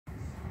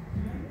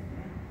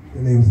The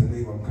neighbor said,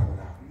 neighbor, I'm coming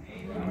out.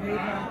 Neighbor,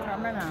 I'm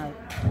coming out.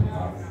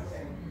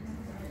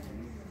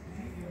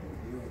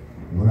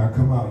 When I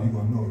come out, you're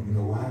going to know. You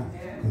know why?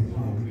 Because you're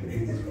going to get the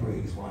biggest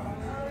praise while I'm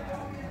out.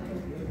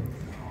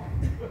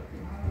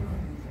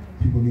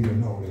 People need to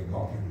know that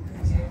God can bring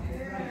us out.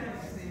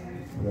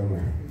 Whatever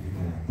you're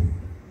going to do.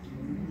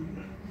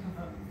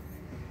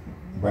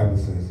 The Bible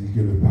says he's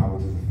given power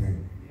to the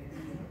faint.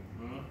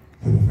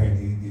 To the faint,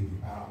 he gives you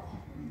power.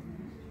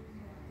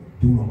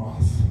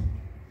 Dunamis.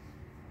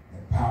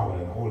 That power,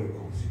 that Holy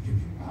Ghost, he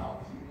gives you power.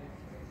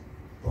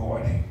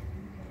 Authority.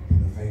 To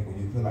the faint, when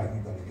you feel like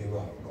you're going to give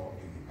up, God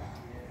give you power.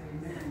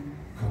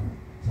 Come.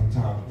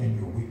 Sometimes in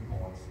your weak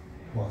points,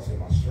 God said,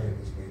 my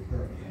strength is made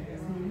perfect.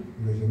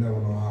 Because you never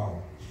know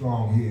how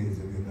strong he is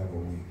if you're never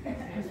weak.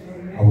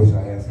 I wish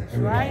I had some. That's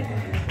right.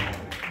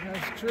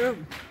 That's true.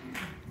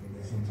 And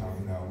then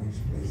sometimes in our weak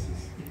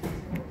places,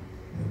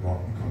 that God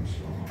becomes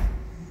strong.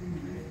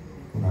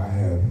 When I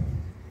have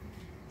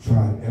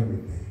tried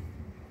everything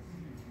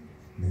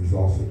and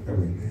exhausted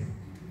everything,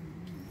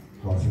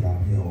 God said,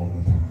 I'm here all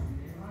the time.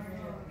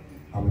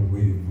 I've been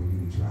waiting for you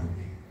to try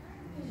me.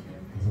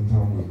 And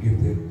sometimes we're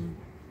gifted,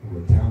 and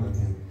we're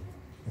talented,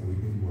 and we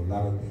can do a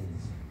lot of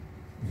things.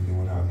 And then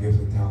when our gifts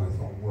and talents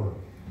don't work,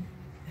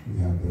 we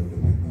have to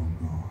depend on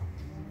God.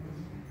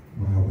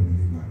 Am I helping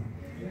anybody?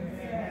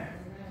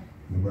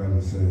 The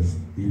Bible says,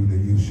 even the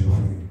youth shall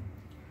faint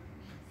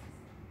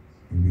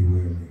and be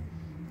weary.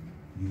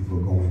 Youth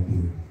are going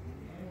through.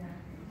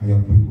 Our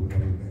young people have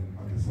never been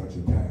under such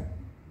attack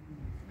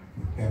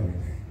with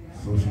everything.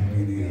 Social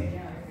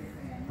media.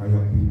 Our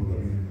young people are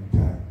being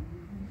attacked.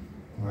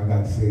 When I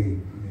got saved,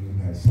 we didn't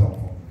even have cell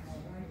phones.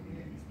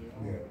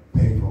 We had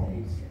pay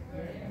phones.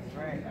 That's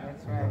right,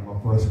 that's I right. got my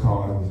first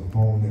car, there was a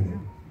phone in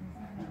it.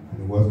 And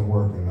it wasn't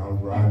working. I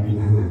was riding through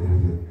the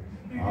hood.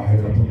 I had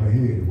it up to my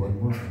head. It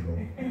wasn't working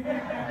though.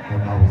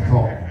 When I was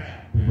talking.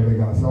 Before they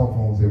got cell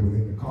phones, they were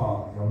in the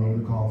car. Y'all know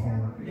the car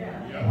phone? Yeah.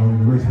 I know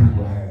the rich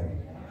people had it.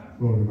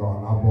 Glory to God.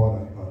 And I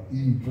bought an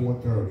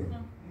E430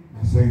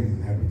 Mercedes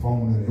and had the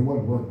phone in it. It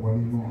wasn't working,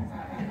 wasn't even on. I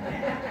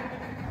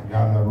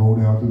got it, I rolled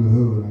down through the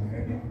hood. I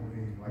had it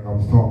like I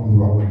was talking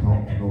to, I wasn't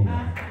talking to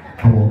nobody.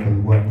 I walked in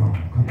the what now?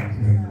 Come on,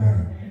 say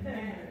amen.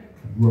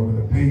 Grew up in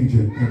the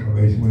pager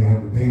information when they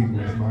had the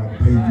pager. Somebody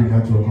paged you,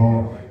 got your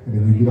call, and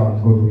then you get out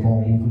and go to the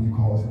phone booth and you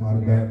call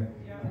somebody back.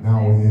 And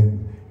now we're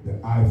in the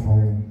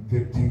iPhone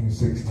 15,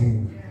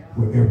 16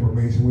 with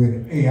information. We're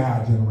in the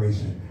AI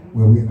generation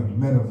where we're in the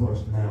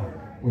metaverse now,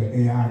 where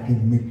AI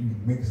can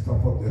make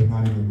stuff up that's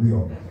not even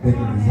real. They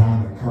can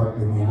design a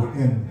character. We're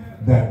in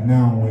that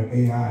now where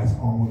AI is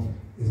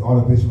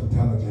artificial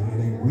intelligence. It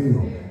ain't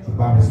real. The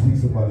Bible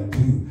speaks about it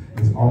too.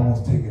 It's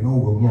almost taking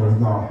over, glory to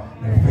God.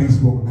 And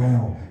Facebook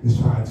now is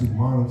trying to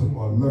monitor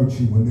or alert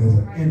you when there's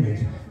an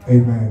image,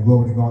 amen,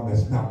 glory to God,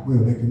 that's not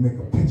real. They can make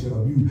a picture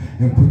of you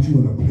and put you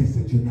in a place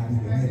that you're not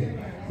even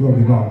in.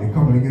 Glory to God. They're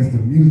coming against the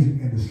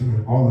music industry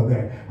and all of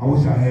that. I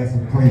wish I had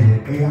some praise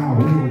with AI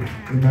will,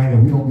 amen, if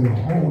we don't get a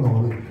hold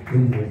on it, it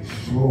will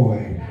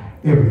destroy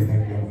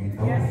everything that we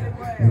know.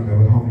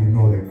 Amen. But how many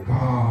know that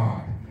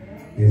God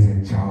is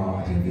in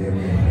charge of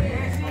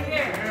everything?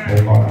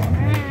 Oh God, I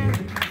thank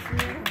you.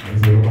 And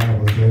so the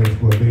Bible says,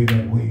 for they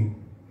that wait,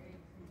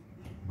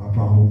 my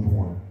final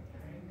point,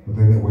 but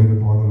they that wait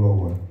upon the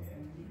Lord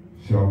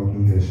shall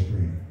renew their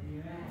strength.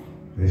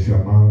 They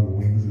shall mount with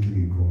wings as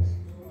eagles.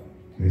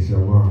 They shall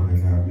run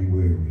and not be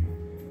weary.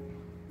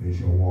 They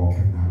shall walk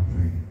and not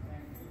faint.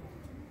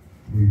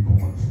 3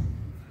 points.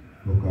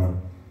 Look up.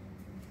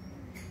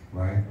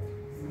 Right?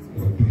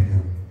 Look to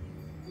him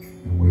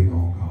and wait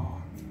on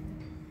God.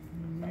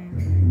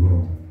 And he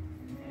will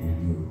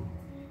renew.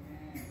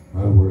 In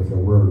other words, that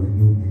word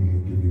renew means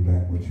he'll give you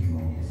back what you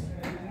lost.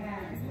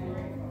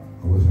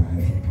 I wish I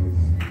had some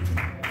places.